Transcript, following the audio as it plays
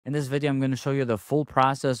In this video, I'm going to show you the full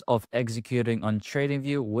process of executing on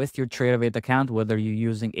TradingView with your Tradovate account, whether you're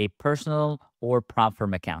using a personal or prop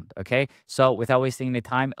firm account, okay? So without wasting any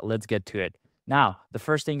time, let's get to it. Now, the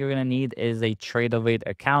first thing you're going to need is a Tradovate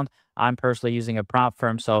account. I'm personally using a prop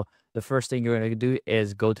firm, so the first thing you're going to do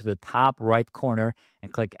is go to the top right corner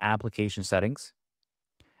and click Application Settings.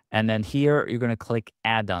 And then here, you're going to click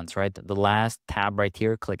Add-ons, right? The last tab right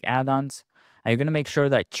here, click Add-ons. And you're going to make sure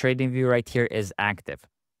that TradingView right here is active.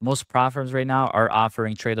 Most prop firms right now are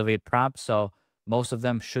offering Tradovate props, so most of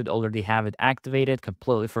them should already have it activated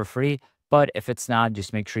completely for free. But if it's not,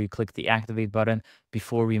 just make sure you click the Activate button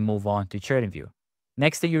before we move on to TradingView.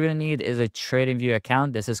 Next thing you're going to need is a TradingView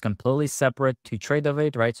account. This is completely separate to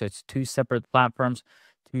Tradovate, right? So it's two separate platforms,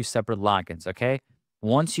 two separate logins, okay?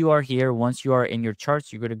 Once you are here, once you are in your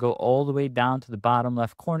charts, you're going to go all the way down to the bottom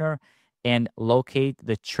left corner and locate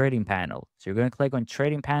the trading panel. So you're going to click on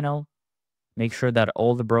Trading Panel, make sure that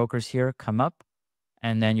all the brokers here come up,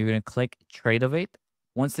 and then you're going to click Tradovate.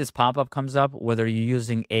 Once this pop-up comes up, whether you're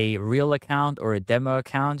using a real account or a demo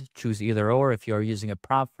account, choose either or. If you're using a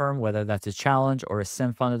prop firm, whether that's a challenge or a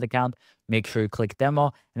sim-funded account, make sure you click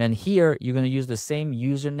demo. And then here, you're going to use the same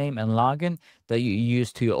username and login that you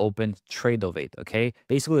use to open Tradovate, okay?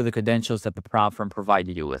 Basically, the credentials that the prop firm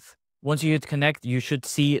provided you with. Once you hit connect, you should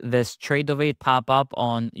see this Tradovate pop up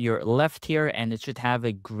on your left here, and it should have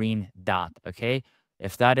a green dot, okay?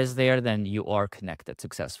 If that is there, then you are connected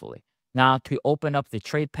successfully. Now, to open up the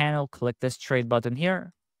trade panel, click this trade button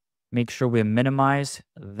here. Make sure we minimize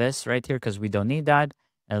this right here because we don't need that.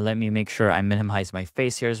 And let me make sure I minimize my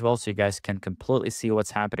face here as well so you guys can completely see what's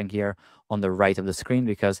happening here on the right of the screen,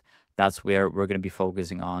 because that's where we're going to be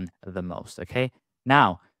focusing on the most, okay?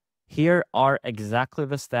 Now, here are exactly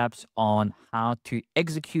the steps on how to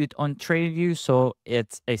execute on TradingView, so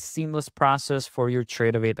it's a seamless process for your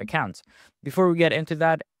Tradovate accounts. Before we get into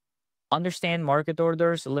that, understand market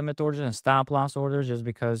orders, limit orders, and stop loss orders just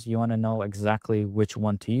because you want to know exactly which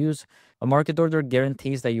one to use. A market order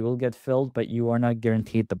guarantees that you will get filled, but you are not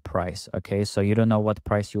guaranteed the price, okay? So you don't know what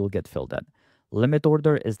price you will get filled at. Limit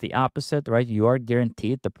order is the opposite, right? You are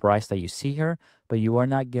guaranteed the price that you see here, but you are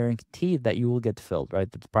not guaranteed that you will get filled, right?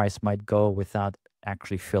 The price might go without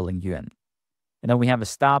actually filling you in. And then we have a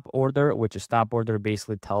stop order, which a stop order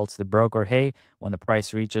basically tells the broker, hey, when the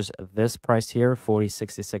price reaches this price here,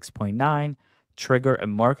 4066.9, trigger a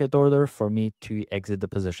market order for me to exit the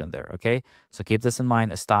position there, okay? So keep this in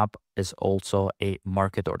mind. A stop is also a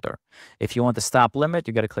market order. If you want the stop limit,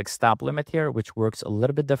 you got to click stop limit here, which works a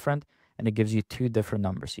little bit different, and it gives you two different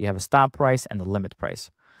numbers. You have a stop price and a limit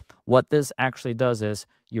price. What this actually does is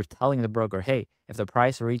you're telling the broker, hey, if the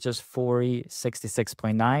price reaches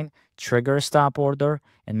 4066.9, trigger a stop order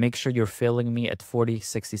and make sure you're filling me at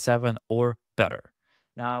 4067 or better.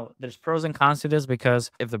 Now, there's pros and cons to this,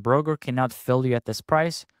 because if the broker cannot fill you at this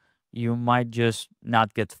price, you might just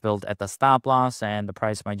not get filled at the stop loss and the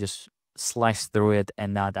price might just slice through it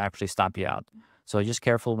and not actually stop you out. So just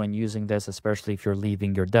careful when using this, especially if you're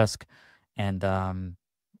leaving your desk and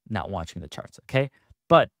not watching the charts, okay?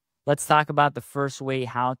 But let's talk about the first way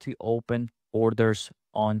how to open orders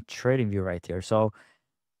on TradingView right here. So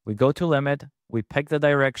we go to limit, we pick the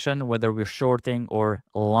direction, whether we're shorting or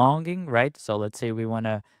longing, right? So let's say we want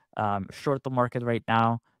to short the market right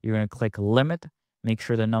now. You're going to click limit, make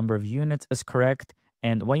sure the number of units is correct.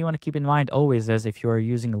 And what you want to keep in mind always is if you are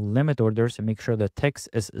using limit orders, make sure the ticks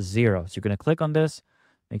is 0. So you're going to click on this,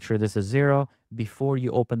 make sure this is 0 before you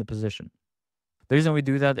open the position. The reason we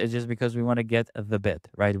do that is just because we want to get the bid,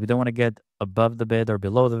 right? We don't want to get above the bid or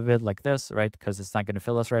below the bid like this, right? Because it's not going to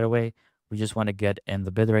fill us right away. We just want to get in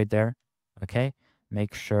the bid right there, okay?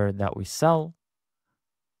 Make sure that we sell.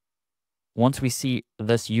 Once we see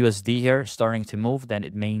this USD here starting to move, then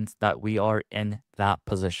it means that we are in that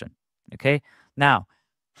position, okay? Now,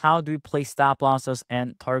 how do we place stop losses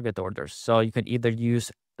and target orders? So you can either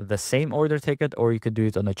use the same order ticket or you could do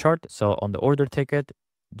it on the chart. So on the order ticket,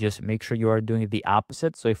 just make sure you are doing the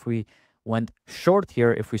opposite. So if we went short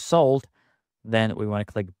here, if we sold, then we want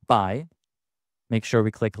to click buy. Make sure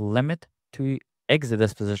we click limit to exit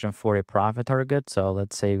this position for a profit target. So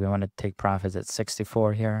let's say we want to take profits at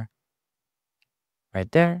 64 here, right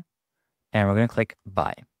there. And we're going to click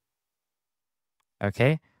buy.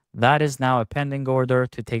 Okay, that is now a pending order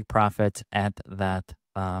to take profits at that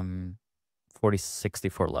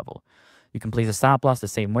 4064 level. You can place a stop loss the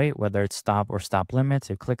same way, whether it's stop or stop limit.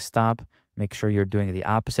 So click stop. Make sure you're doing the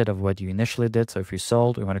opposite of what you initially did. So if you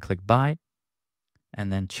sold, we want to click buy and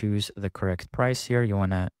then choose the correct price here. You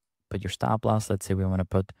want to put your stop loss. Let's say we want to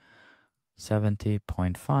put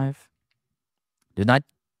 70.5. Do not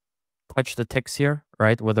touch the ticks here,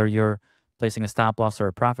 right? Whether you're placing a stop loss or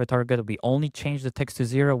a profit target, we only change the ticks to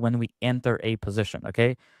 0 when we enter a position,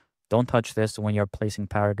 okay? Don't touch this when you're placing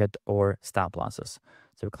target or stop losses.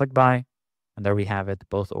 So click buy, and there we have it.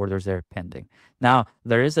 Both orders are pending. Now,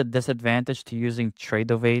 there is a disadvantage to using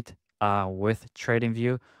Tradovate with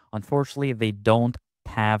TradingView. Unfortunately, they don't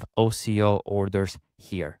have OCO orders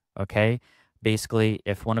here, okay? Basically,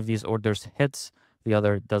 if one of these orders hits, the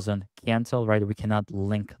other doesn't cancel, right? We cannot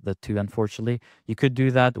link the two, unfortunately. You could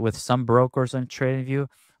do that with some brokers on TradingView,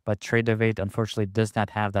 but Tradovate, unfortunately, does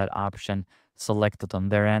not have that option selected on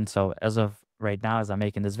their end. So as of right now, as I'm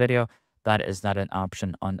making this video, that is not an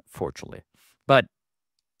option, unfortunately. But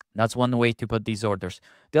that's one way to put these orders.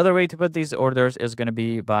 The other way to put these orders is going to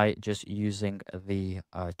be by just using the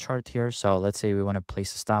chart here. So let's say we want to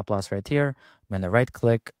place a stop loss right here. I'm going to right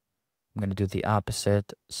click. I'm going to do the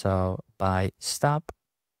opposite. So buy stop.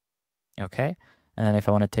 Okay. And then if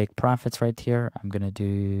I want to take profits right here, I'm going to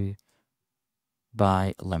do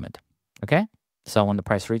buy limit. Okay. So when the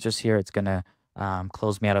price reaches here, it's going to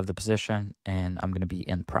close me out of the position and I'm going to be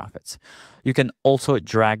in profits. You can also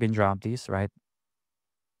drag and drop these, right?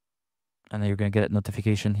 And then you're going to get a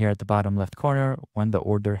notification here at the bottom left corner when the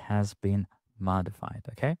order has been modified,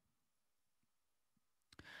 okay?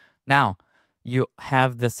 Now, you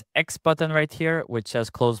have this X button right here, which says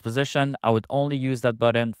close position. I would only use that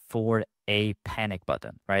button for a panic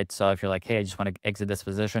button, right? So if you're like, hey, I just want to exit this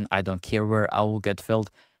position, I don't care where I will get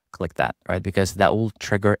filled, click that, right? Because that will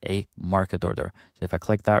trigger a market order. So if I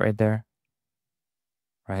click that right there,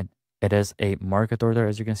 right? It is a market order,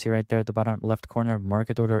 as you can see right there at the bottom left corner,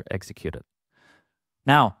 market order executed.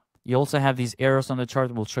 Now, you also have these arrows on the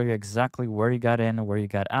chart. Will show you exactly where you got in and where you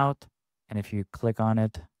got out. And if you click on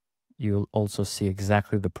it, you'll also see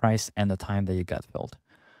exactly the price and the time that you got filled.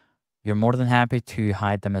 You're more than happy to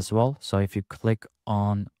hide them as well. So if you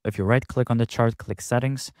right click on the chart, click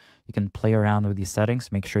settings, you can play around with these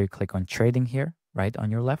settings. Make sure you click on trading here, right on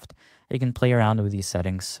your left. You can play around with these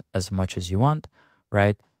settings as much as you want,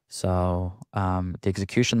 right? So the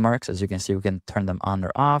execution marks, as you can see, we can turn them on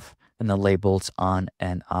or off, and the labels on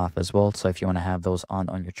and off as well. So if you want to have those on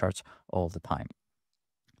your charts all the time.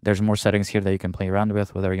 There's more settings here that you can play around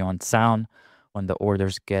with, whether you want sound when the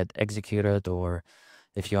orders get executed, or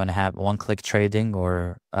if you want to have one-click trading,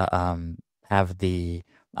 or have the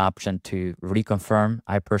option to reconfirm.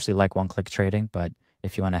 I personally like one-click trading, but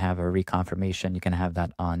if you want to have a reconfirmation, you can have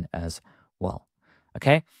that on as well.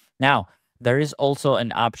 Okay, now there is also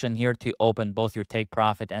an option here to open both your take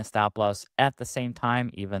profit and stop loss at the same time,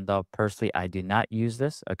 even though personally I do not use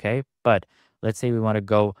this, okay? But let's say we want to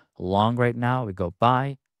go long right now. We go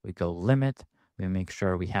buy, we go limit. We make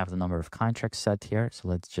sure we have the number of contracts set here. So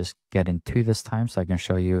let's just get into this time so I can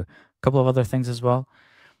show you a couple of other things as well.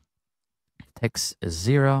 Ticks is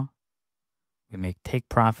 0. We make take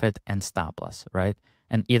profit and stop loss, right?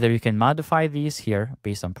 And either you can modify these here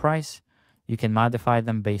based on price. You can modify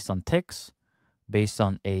them based on ticks, based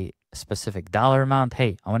on a specific dollar amount.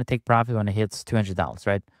 Hey, I want to take profit when it hits $200,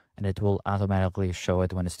 right? And it will automatically show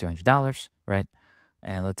it when it's $200, right?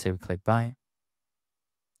 And let's say we click buy.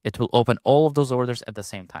 It will open all of those orders at the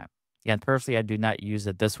same time. Again, personally, I do not use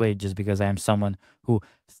it this way just because I am someone who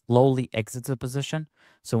slowly exits a position.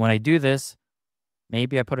 So when I do this,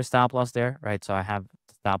 maybe I put a stop loss there, right? So I have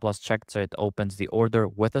stop loss checked, so it opens the order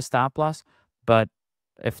with a stop loss. But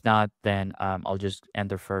if not, then I'll just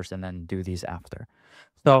enter first and then do these after.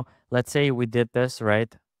 So let's say we did this,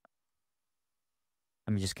 right?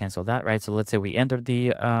 Let me just cancel that, right? So let's say we entered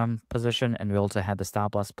the position and we also had the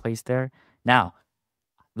stop loss placed there. Now,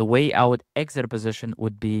 the way I would exit a position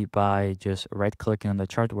would be by just right-clicking on the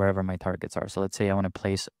chart wherever my targets are. So let's say I want to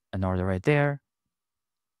place an order right there.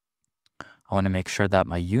 I want to make sure that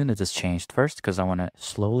my unit is changed first because I want to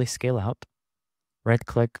slowly scale out.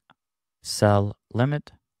 Right-click, sell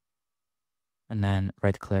limit, and then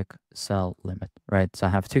right-click, sell limit, right? So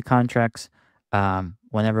I have 2 contracts.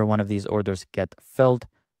 Whenever one of these orders get filled,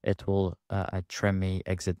 it will trim me,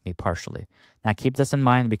 exit me partially. Now keep this in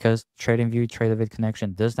mind because TradingView Tradovate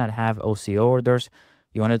connection does not have OCO orders.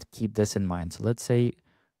 You want to keep this in mind. So let's say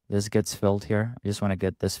this gets filled here. I just want to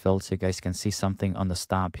get this filled so you guys can see something on the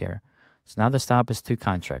stop here. So now the stop is 2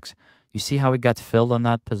 contracts. You see how it got filled on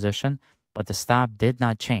that position, but the stop did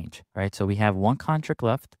not change, right? So we have 1 contract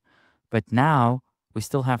left, but now we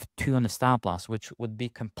still have 2 on the stop loss, which would be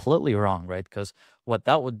completely wrong, right? Because what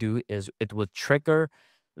that would do is it would trigger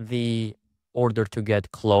the order to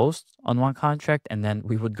get closed on 1 contract, and then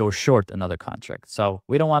we would go short another contract. So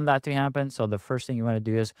we don't want that to happen. So the first thing you want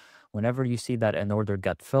to do is whenever you see that an order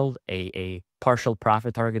got filled, a partial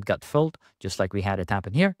profit target got filled, just like we had it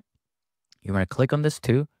happen here, you want to click on this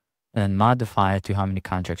 2, and then modify it to how many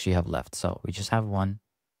contracts you have left. So we just have one.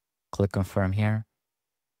 Click confirm here,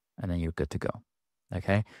 and then you're good to go.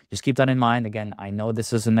 Okay, just keep that in mind. Again, I know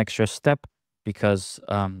this is an extra step because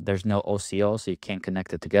there's no OCO, so you can't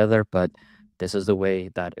connect it together, but this is the way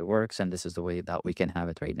that it works, and this is the way that we can have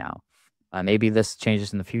it right now. Maybe this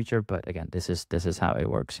changes in the future, but again, this is how it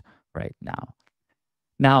works right now.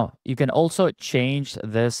 Now, you can also change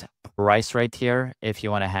this price right here if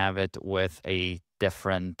you want to have it with a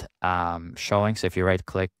different showing. So if you right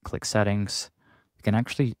click settings, you can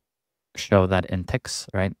actually show that in ticks,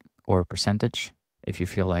 right? Or percentage if you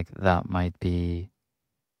feel like that might be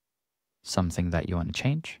something that you want to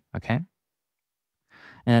change, okay?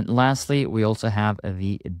 And lastly, we also have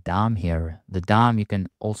the DOM here. The DOM, you can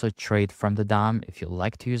also trade from the DOM if you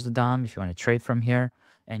like to use the DOM, if you want to trade from here.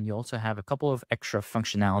 And you also have a couple of extra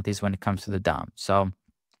functionalities when it comes to the DOM. So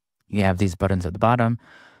you have these buttons at the bottom: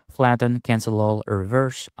 flatten, cancel all, or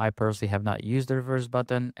reverse. I personally have not used the reverse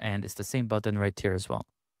button, and it's the same button right here as well.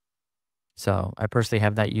 So I personally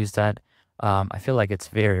have not used that. I feel like it's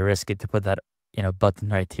very risky to put that button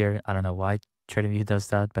right here. I don't know why TradingView does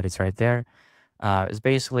that, but it's right there. It's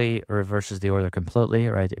basically reverses the order completely,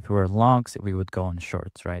 right? If we were longs, we would go on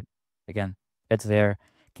shorts, right? Again, it's there.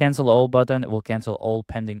 Cancel all button, it will cancel all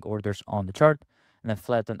pending orders on the chart. And then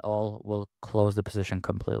flatten all will close the position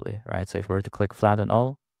completely, right? So if we were to click flatten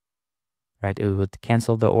all, right, it would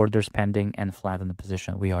cancel the orders pending and flatten the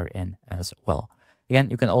position we are in as well. Again,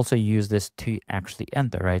 you can also use this to actually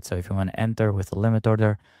enter, right? So if you want to enter with a limit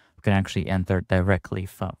order, you can actually enter directly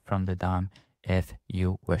from the DOM if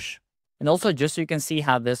you wish. And also, just so you can see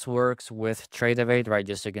how this works with Tradovate, right?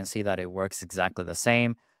 Just so you can see that it works exactly the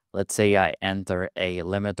same. Let's say I enter a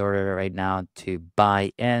limit order right now to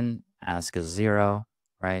buy in, ask is 0,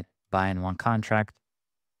 right? Buy in 1 contract.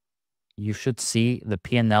 You should see the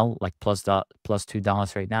P&L like plus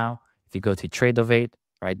 $2 right now. If you go to Tradovate,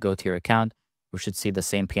 right, go to your account, we should see the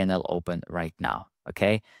same P&L open right now,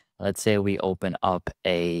 okay? Let's say we open up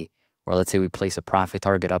let's say we place a profit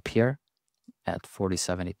target up here at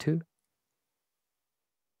 40.72.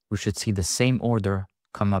 We should see the same order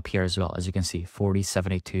come up here as well. As you can see,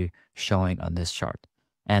 40.72 showing on this chart.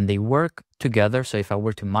 And they work together. So if I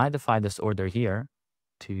were to modify this order here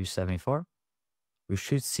to 74, we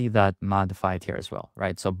should see that modified here as well,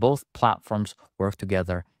 right? So both platforms work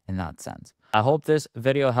together in that sense. I hope this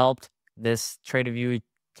video helped. This TradingView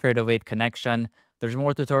Tradovate connection. There's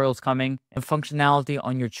more tutorials coming. And functionality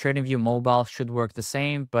on your TradingView mobile should work the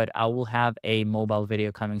same, but I will have a mobile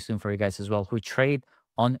video coming soon for you guys as well who trade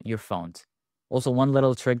on your phones. Also, one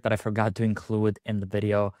little trick that I forgot to include in the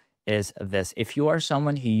video is this. If you are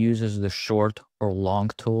someone who uses the short or long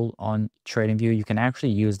tool on TradingView, you can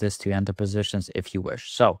actually use this to enter positions if you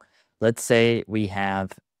wish. So let's say we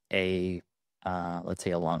have let's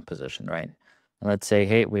say a long position, right? And let's say,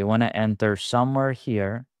 hey, we want to enter somewhere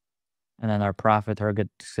here, and then our profit target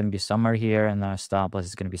is going to be somewhere here, and our stop loss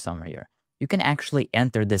is going to be somewhere here. You can actually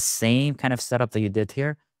enter the same kind of setup that you did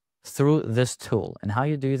here through this tool. And how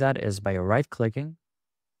you do that is by right-clicking,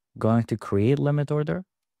 going to create limit order,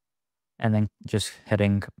 and then just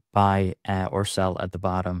hitting buy or sell at the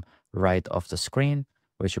bottom right of the screen,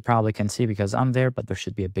 which you probably can see because I'm there, but there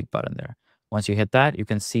should be a big button there. Once you hit that, you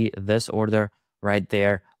can see this order right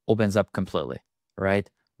there opens up completely, right?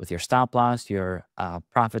 With your stop loss, your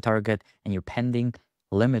profit target, and your pending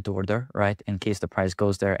limit order, right? In case the price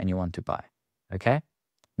goes there and you want to buy, okay?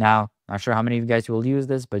 Now, not sure how many of you guys will use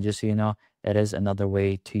this, but just so you know, it is another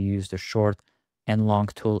way to use the short and long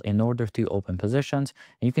tool in order to open positions.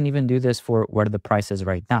 And you can even do this for where the price is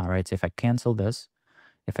right now, right? So if I cancel this,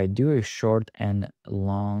 if I do a short and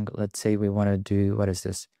long, let's say we want to do, what is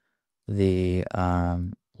this? The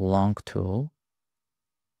long tool.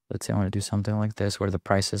 Let's say I want to do something like this where the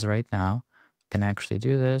price is right now. I can actually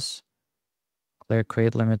do this.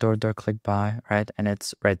 Create limit order, click buy, right? And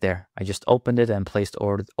it's right there. I just opened it and placed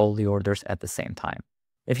all the orders at the same time.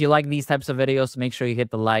 If you like these types of videos, make sure you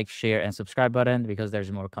hit the like, share, and subscribe button because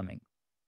there's more coming.